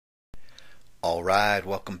All right,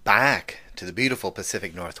 welcome back to the beautiful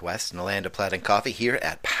Pacific Northwest in the land of plaid and coffee here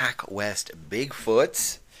at PacWest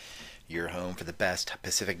Bigfoot, your home for the best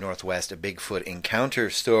Pacific Northwest Bigfoot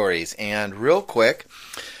encounter stories. And real quick,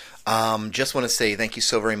 just want to say thank you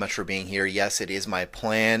so very much for being here. Yes, it is my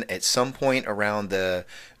plan at some point around the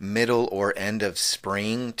middle or end of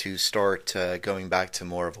spring to start going back to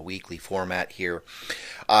more of a weekly format here.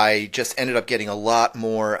 I just ended up getting a lot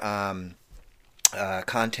more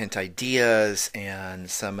content ideas and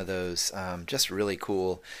some of those just really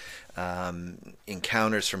cool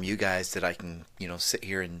encounters from you guys that I can, sit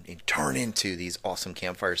here and turn into these awesome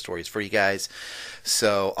campfire stories for you guys.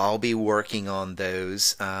 So I'll be working on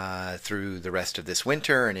those through the rest of this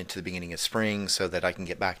winter and into the beginning of spring so that I can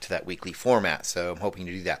get back to that weekly format. So I'm hoping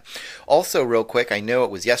to do that. Also, real quick, I know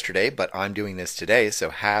it was yesterday, but I'm doing this today. So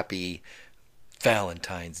happy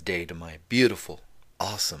Valentine's Day to my beautiful,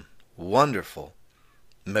 awesome, wonderful,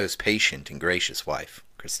 most patient and gracious wife,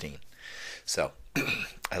 Christine. So,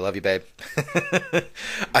 I love you, babe.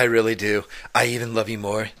 I really do. I even love you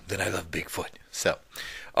more than I love Bigfoot. So,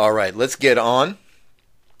 all right, let's get on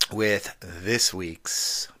with this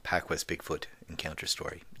week's PacWest Bigfoot encounter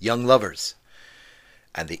story. Young lovers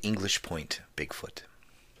and the English Point Bigfoot.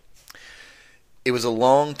 It was a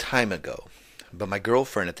long time ago, but my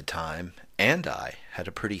girlfriend at the time and I had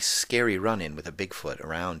a pretty scary run-in with a Bigfoot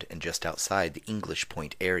around and just outside the English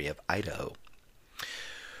Point area of Idaho.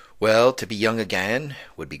 Well, to be young again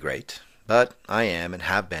would be great, but I am and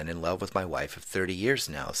have been in love with my wife of 30 years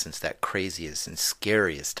now since that craziest and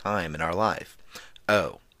scariest time in our life.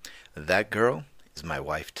 Oh, that girl is my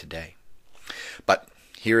wife today. But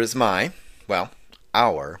here is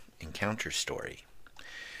our encounter story.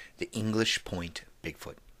 The English Point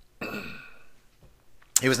Bigfoot.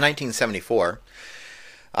 It was 1974.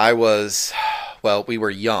 We were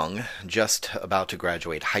young, just about to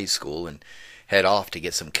graduate high school and head off to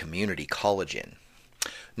get some community college in.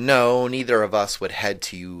 No, neither of us would head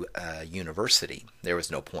to university. There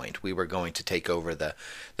was no point. We were going to take over the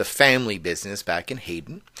family business back in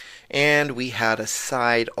Hayden, and we had a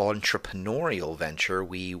side entrepreneurial venture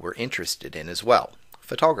we were interested in as well,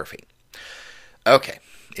 photography. Okay.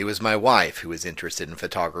 It was my wife who was interested in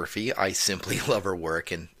photography. I simply love her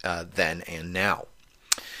work then and now.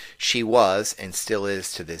 She was, and still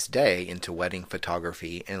is to this day, into wedding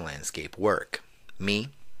photography and landscape work.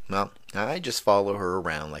 Me? Well, I just follow her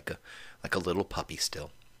around like a little puppy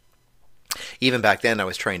still. Even back then, I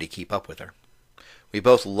was trying to keep up with her. We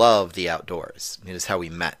both loved the outdoors. It is how we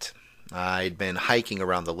met. I'd been hiking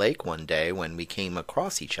around the lake one day when we came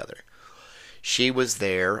across each other. She was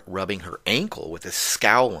there rubbing her ankle with a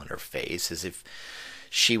scowl on her face as if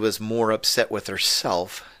she was more upset with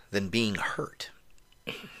herself than being hurt.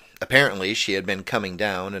 Apparently, she had been coming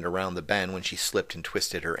down and around the bend when she slipped and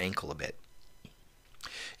twisted her ankle a bit.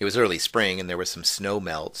 It was early spring and there was some snow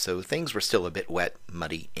melt, so things were still a bit wet,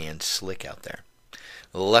 muddy, and slick out there.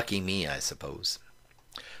 Lucky me, I suppose.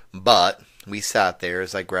 But we sat there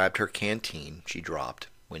as I grabbed her canteen she dropped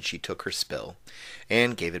when she took her spill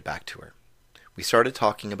and gave it back to her. We started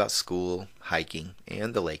talking about school, hiking,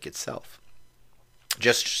 and the lake itself.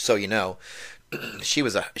 Just so you know, she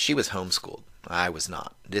was homeschooled. I was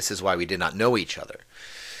not. This is why we did not know each other.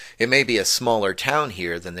 It may be a smaller town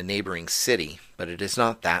here than the neighboring city, but it is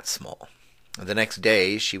not that small. The next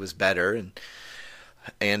day, she was better,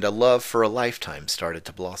 and a love for a lifetime started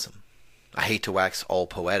to blossom. I hate to wax all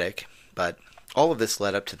poetic, but all of this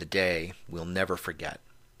led up to the day we'll never forget,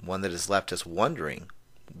 one that has left us wondering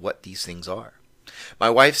what these things are. My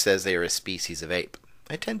wife says they are a species of ape.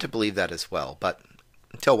 I tend to believe that as well, but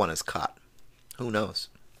until one is caught, who knows?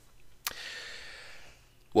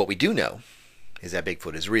 What we do know is that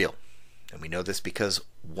Bigfoot is real, and we know this because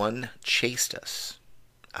one chased us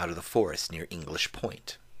out of the forest near English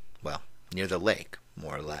Point. Well, near the lake,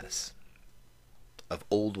 more or less. Of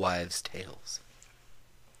old wives' tales.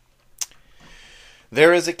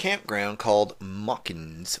 There is a campground called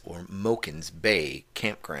Mawkins or Mokins Bay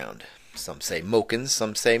Campground. Some say Mokins,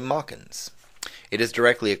 some say Mawkins. It is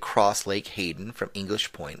directly across Lake Hayden from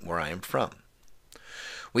English Point, where I am from.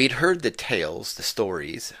 We'd heard the tales, the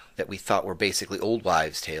stories, that we thought were basically old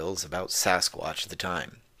wives' tales about Sasquatch at the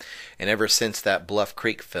time. And ever since that Bluff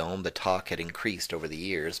Creek film, the talk had increased over the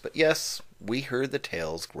years. But yes, we heard the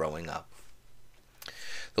tales growing up.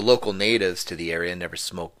 The local natives to the area never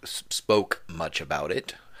spoke much about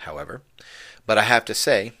it, however. But I have to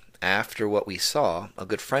say, after what we saw, a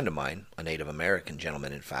good friend of mine, a Native American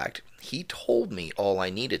gentleman in fact, he told me all I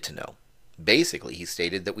needed to know. Basically, he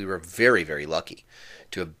stated that we were very, very lucky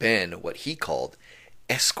to have been what he called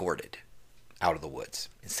escorted out of the woods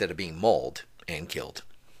instead of being mauled and killed.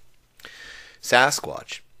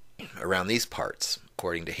 Sasquatch, around these parts,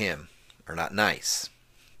 according to him, are not nice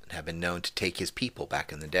and have been known to take his people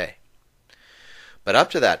back in the day. But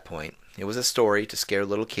up to that point, it was a story to scare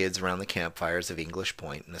little kids around the campfires of English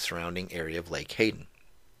Point and the surrounding area of Lake Hayden.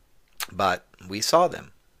 But we saw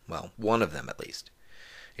them. Well, one of them at least.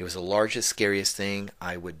 It was the largest, scariest thing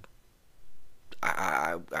I would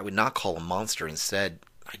not call a monster. Instead,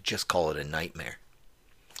 I'd just call it a nightmare.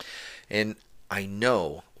 And I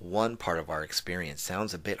know one part of our experience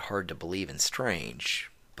sounds a bit hard to believe and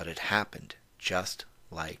strange, but it happened just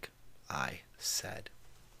like I said.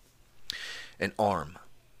 An arm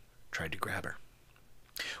tried to grab her.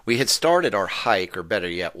 We had started our hike, or better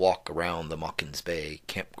yet, walk around the Mawkins Bay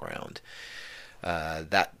campground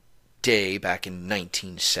that day back in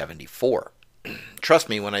 1974. Trust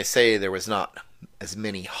me when I say there was not as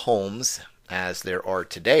many homes as there are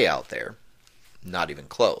today out there. Not even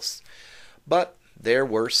close. But there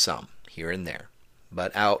were some here and there.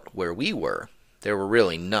 But out where we were, there were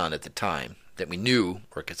really none at the time that we knew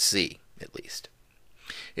or could see, at least.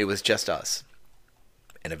 It was just us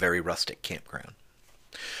and a very rustic campground.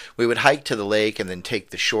 We would hike to the lake and then take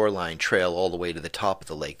the shoreline trail all the way to the top of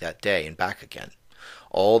the lake that day and back again.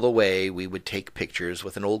 All the way we would take pictures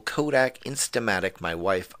with an old Kodak Instamatic my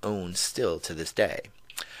wife owns still to this day.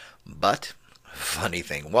 But, funny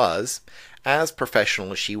thing was, as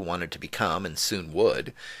professional as she wanted to become, and soon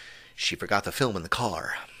would, she forgot the film in the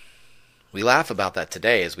car. We laugh about that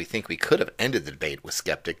today as we think we could have ended the debate with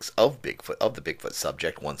skeptics of Bigfoot, of the Bigfoot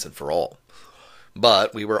subject once and for all.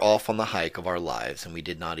 But we were off on the hike of our lives, and we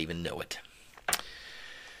did not even know it.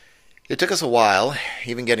 It took us a while,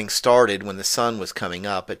 even getting started when the sun was coming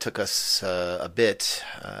up. It took us a bit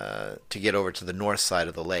to get over to the north side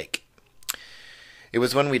of the lake. It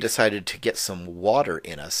was when we decided to get some water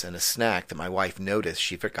in us and a snack that my wife noticed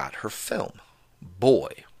she forgot her film.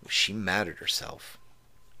 Boy, was she mad at herself.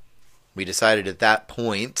 We decided at that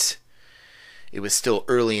point it was still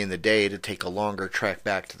early in the day to take a longer trek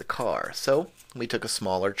back to the car, so we took a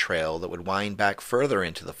smaller trail that would wind back further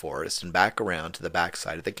into the forest and back around to the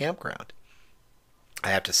backside of the campground.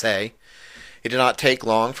 I have to say, it did not take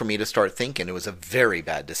long for me to start thinking it was a very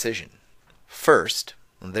bad decision. First,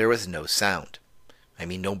 there was no sound. I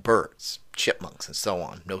mean, no birds, chipmunks, and so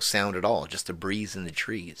on. No sound at all, just a breeze in the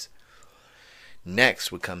trees.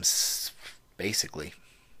 Next would come, basically,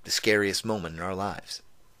 the scariest moment in our lives.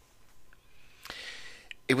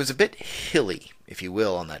 It was a bit hilly, if you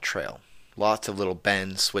will, on that trail. Lots of little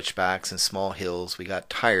bends, switchbacks, and small hills. We got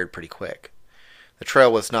tired pretty quick. The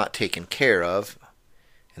trail was not taken care of,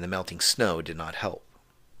 and the melting snow did not help.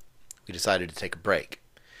 We decided to take a break,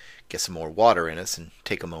 get some more water in us, and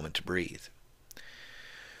take a moment to breathe.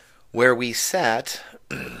 Where we sat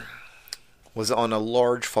was on a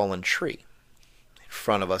large fallen tree. In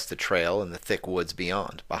front of us, the trail and the thick woods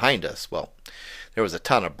beyond. Behind us, well, there was a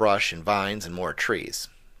ton of brush and vines and more trees.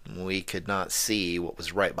 We could not see what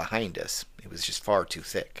was right behind us. It was just far too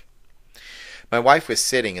thick. My wife was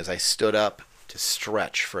sitting as I stood up to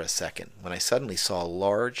stretch for a second when I suddenly saw a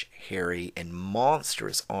large, hairy, and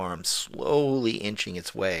monstrous arm slowly inching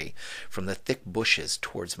its way from the thick bushes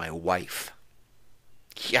towards my wife.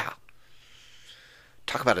 Yeah.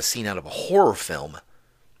 Talk about a scene out of a horror film.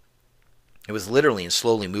 It was literally and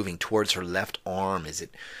slowly moving towards her left arm as if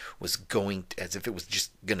it was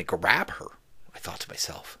just going to grab her, I thought to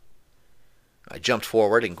myself. I jumped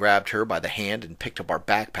forward and grabbed her by the hand and picked up our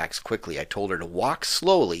backpacks quickly. I told her to walk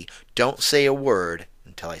slowly, don't say a word,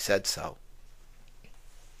 until I said so.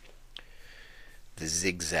 The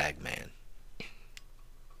Zigzag Man.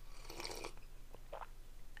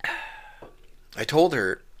 I told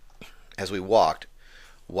her, as we walked,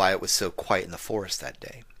 why it was so quiet in the forest that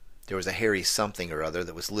day. There was a hairy something or other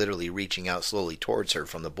that was literally reaching out slowly towards her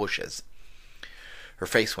from the bushes. Her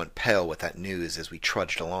face went pale with that news as we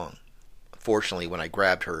trudged along. Fortunately, when I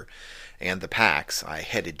grabbed her and the packs, I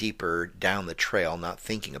headed deeper down the trail, not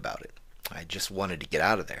thinking about it. I just wanted to get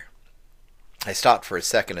out of there. I stopped for a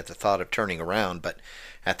second at the thought of turning around, but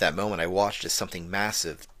at that moment I watched as something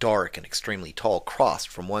massive, dark, and extremely tall crossed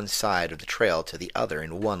from one side of the trail to the other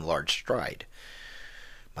in one large stride.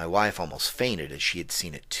 My wife almost fainted as she had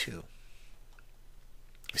seen it too.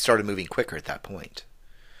 We started moving quicker at that point.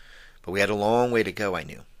 But we had a long way to go, I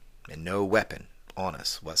knew, and no weapon on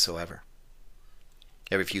us whatsoever.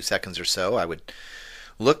 Every few seconds or so, I would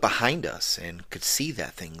look behind us and could see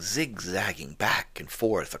that thing zigzagging back and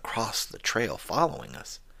forth across the trail following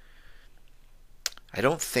us. I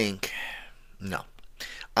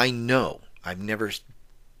know I've never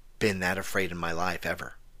been that afraid in my life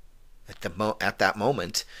ever. At that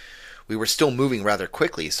moment, We were still moving rather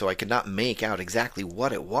quickly, so I could not make out exactly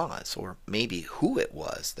what it was, or maybe who it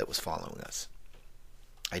was that was following us.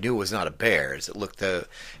 I knew it was not a bear, as it looked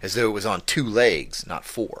as though it was on 2 legs, not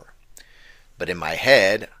 4. But in my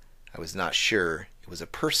head, I was not sure it was a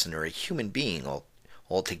person or a human being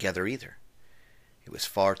altogether either. It was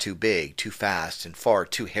far too big, too fast, and far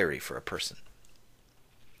too hairy for a person.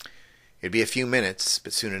 It'd be a few minutes,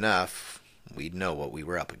 but soon enough, we'd know what we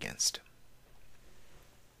were up against.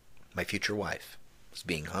 My future wife was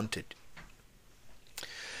being hunted.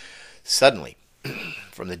 Suddenly,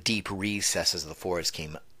 from the deep recesses of the forest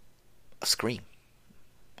came a scream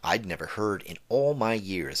I'd never heard in all my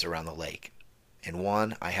years around the lake, and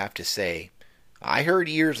one, I have to say, I heard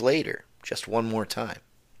years later, just one more time.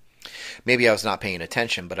 Maybe I was not paying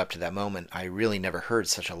attention, but up to that moment, I really never heard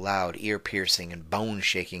such a loud, ear-piercing, and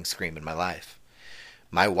bone-shaking scream in my life.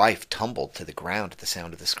 My wife tumbled to the ground at the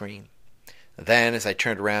sound of the scream. Then, as I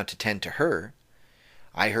turned around to tend to her,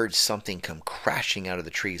 I heard something come crashing out of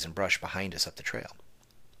the trees and brush behind us up the trail.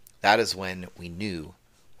 That is when we knew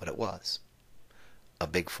what it was. A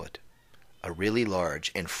Bigfoot. A really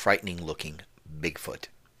large and frightening-looking Bigfoot.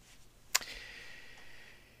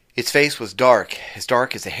 Its face was dark as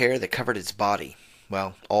the hair that covered its body,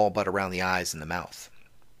 well, all but around the eyes and the mouth.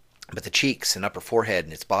 But the cheeks and upper forehead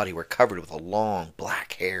and its body were covered with a long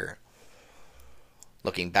black hair.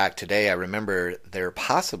 Looking back today, I remember there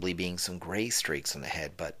possibly being some gray streaks on the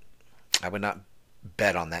head, but I would not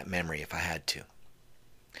bet on that memory if I had to.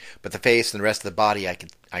 But the face and the rest of the body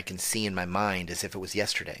I can see in my mind as if it was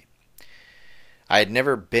yesterday. I had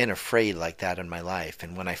never been afraid like that in my life,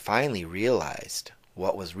 and when I finally realized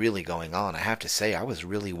what was really going on, I have to say I was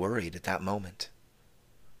really worried at that moment.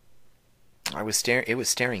 It was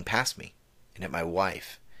staring past me, and at my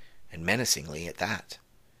wife, and menacingly at that.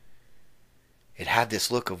 It had this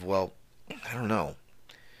look of, well, I don't know,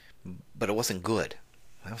 but it wasn't good.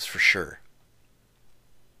 That was for sure.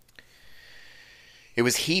 It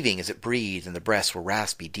was heaving as it breathed, and the breaths were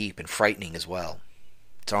raspy, deep, and frightening as well.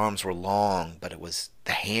 Its arms were long, but it was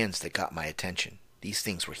the hands that got my attention. These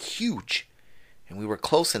things were huge, and we were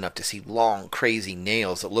close enough to see long, crazy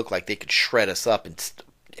nails that looked like they could shred us up and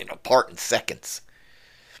apart in seconds.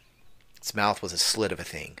 Its mouth was a slit of a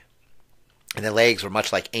thing, and the legs were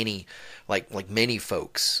much like many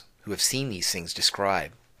folks who have seen these things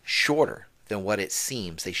describe, shorter than what it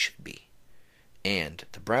seems they should be. And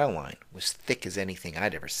the brow line was thick as anything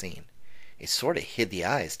I'd ever seen. It sort of hid the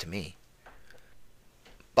eyes to me.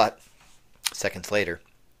 But seconds later,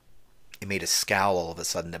 it made a scowl all of a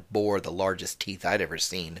sudden that bore the largest teeth I'd ever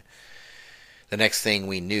seen. The next thing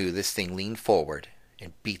we knew, this thing leaned forward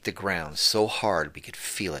and beat the ground so hard we could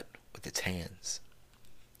feel it with its hands.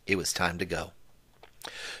 It was time to go.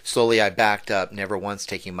 Slowly I backed up, never once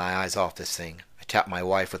taking my eyes off this thing. I tapped my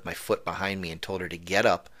wife with my foot behind me and told her to get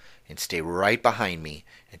up and stay right behind me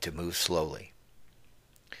and to move slowly.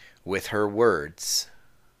 With her words,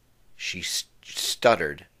 she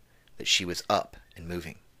stuttered that she was up and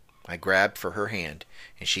moving. I grabbed for her hand,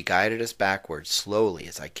 and she guided us backwards slowly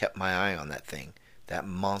as I kept my eye on that thing, that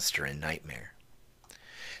monster in nightmare.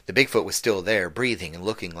 The Bigfoot was still there, breathing and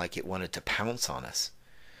looking like it wanted to pounce on us.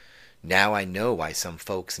 Now I know why some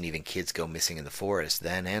folks and even kids go missing in the forest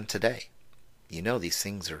then and today. You know, these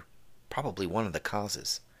things are probably one of the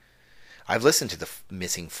causes. I've listened to the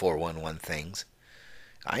missing 411 things.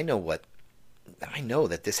 I know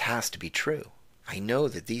that this has to be true. I know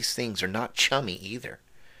that these things are not chummy either.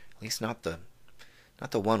 At least not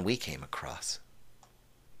the one we came across.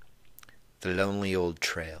 The lonely old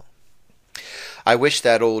trail. I wish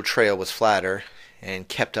that old trail was flatter and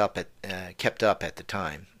kept up at the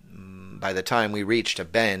time. By the time we reached a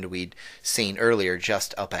bend we'd seen earlier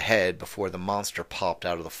just up ahead before the monster popped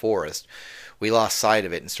out of the forest, we lost sight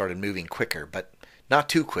of it and started moving quicker, but not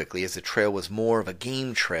too quickly, as the trail was more of a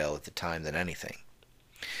game trail at the time than anything.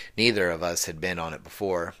 Neither of us had been on it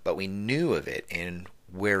before, but we knew of it and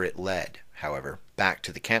where it led, however, back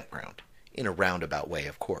to the campground, in a roundabout way,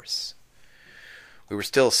 of course. We were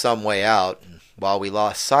still some way out, and while we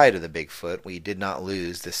lost sight of the Bigfoot, we did not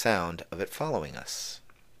lose the sound of it following us.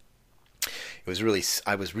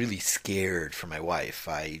 I was really scared for my wife.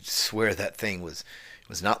 I swear that thing was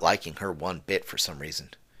not liking her one bit for some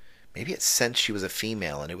reason. Maybe it sensed she was a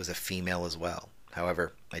female, and it was a female as well.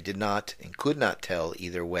 However, I did not and could not tell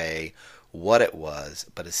either way what it was,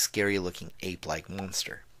 but a scary-looking ape-like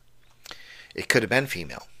monster. It could have been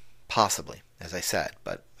female, possibly, as I said,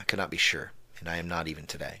 but I could not be sure, and I am not even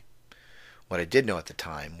today. What I did know at the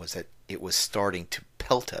time was that it was starting to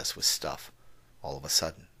pelt us with stuff all of a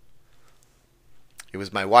sudden. It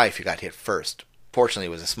was my wife who got hit first. Fortunately, it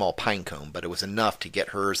was a small pine cone, but it was enough to get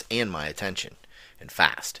hers and my attention, and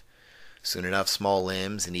fast. Soon enough, small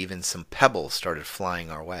limbs and even some pebbles started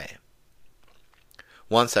flying our way.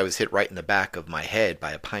 Once I was hit right in the back of my head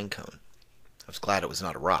by a pine cone. I was glad it was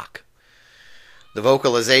not a rock. The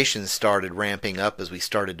vocalizations started ramping up as we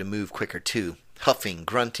started to move quicker too. Huffing,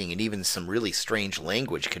 grunting, and even some really strange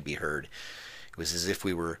language could be heard. It was as if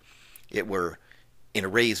it were in a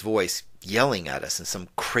raised voice yelling at us in some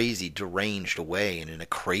crazy, deranged way and in a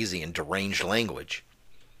crazy and deranged language.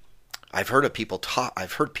 I've heard people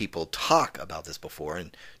talk about this before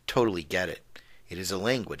and totally get it. It is a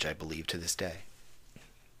language, I believe, to this day.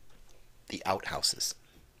 The outhouses.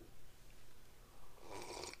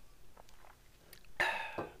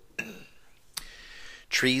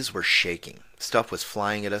 Trees were shaking. Stuff was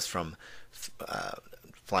flying at us from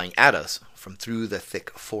through the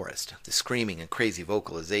thick forest. The screaming and crazy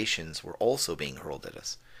vocalizations were also being hurled at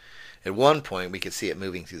us. At one point, we could see it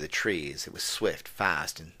moving through the trees. It was swift,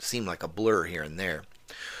 fast, and seemed like a blur here and there.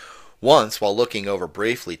 Once, while looking over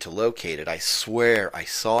briefly to locate it, I swear I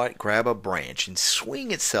saw it grab a branch and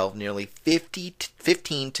swing itself nearly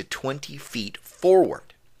 15 to 20 feet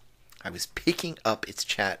forward. It was picking up its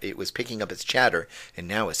chatter, and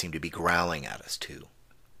now it seemed to be growling at us too.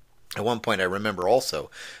 At one point I remember also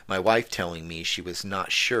my wife telling me she was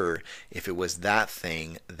not sure if it was that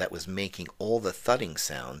thing that was making all the thudding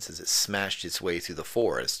sounds as it smashed its way through the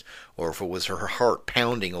forest, or if it was her heart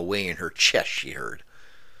pounding away in her chest she heard.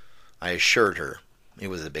 I assured her it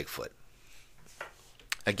was a Bigfoot.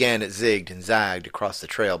 Again it zigged and zagged across the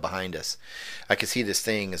trail behind us. I could see this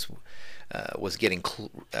thing was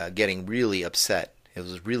getting really upset. It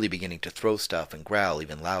was really beginning to throw stuff and growl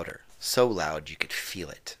even louder. So loud you could feel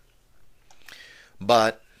it.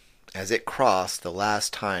 But as it crossed the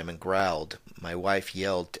last time and growled, my wife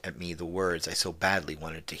yelled at me the words I so badly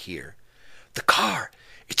wanted to hear. "The car!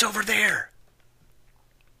 It's over there!"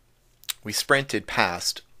 We sprinted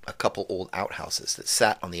past a couple old outhouses that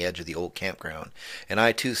sat on the edge of the old campground, and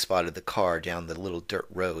I too spotted the car down the little dirt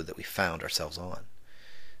road that we found ourselves on.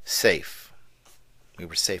 Safe. We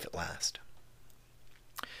were safe at last.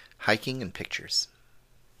 Hiking and pictures.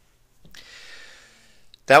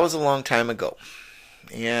 That was a long time ago,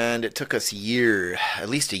 and it took us at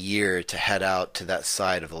least a year to head out to that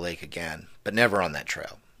side of the lake again, but never on that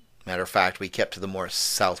trail. Matter of fact, we kept to the more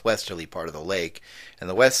southwesterly part of the lake, and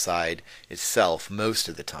the west side itself most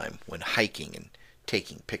of the time when hiking and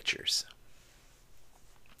taking pictures.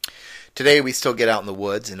 Today we still get out in the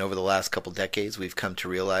woods, and over the last couple decades we've come to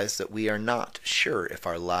realize that we are not sure if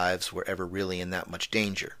our lives were ever really in that much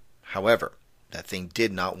danger. However, that thing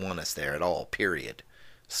did not want us there at all, period.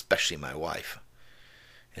 Especially my wife.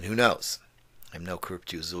 And who knows? I'm no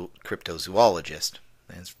cryptozoologist.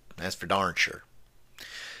 That's for darn sure.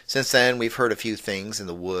 Since then, we've heard a few things in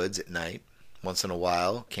the woods at night. Once in a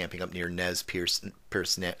while, camping up near Nez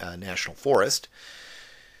Perce National Forest,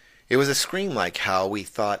 it was a scream like how we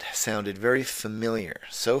thought sounded very familiar.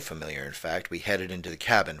 So familiar, in fact, we headed into the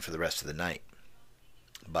cabin for the rest of the night.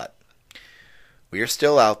 But we are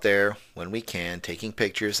still out there when we can, taking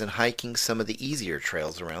pictures and hiking some of the easier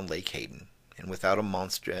trails around Lake Hayden, and without a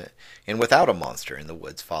monster in the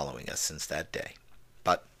woods following us since that day.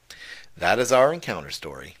 But that is our encounter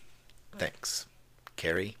story. Thanks,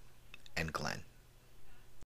 Carrie and Glenn.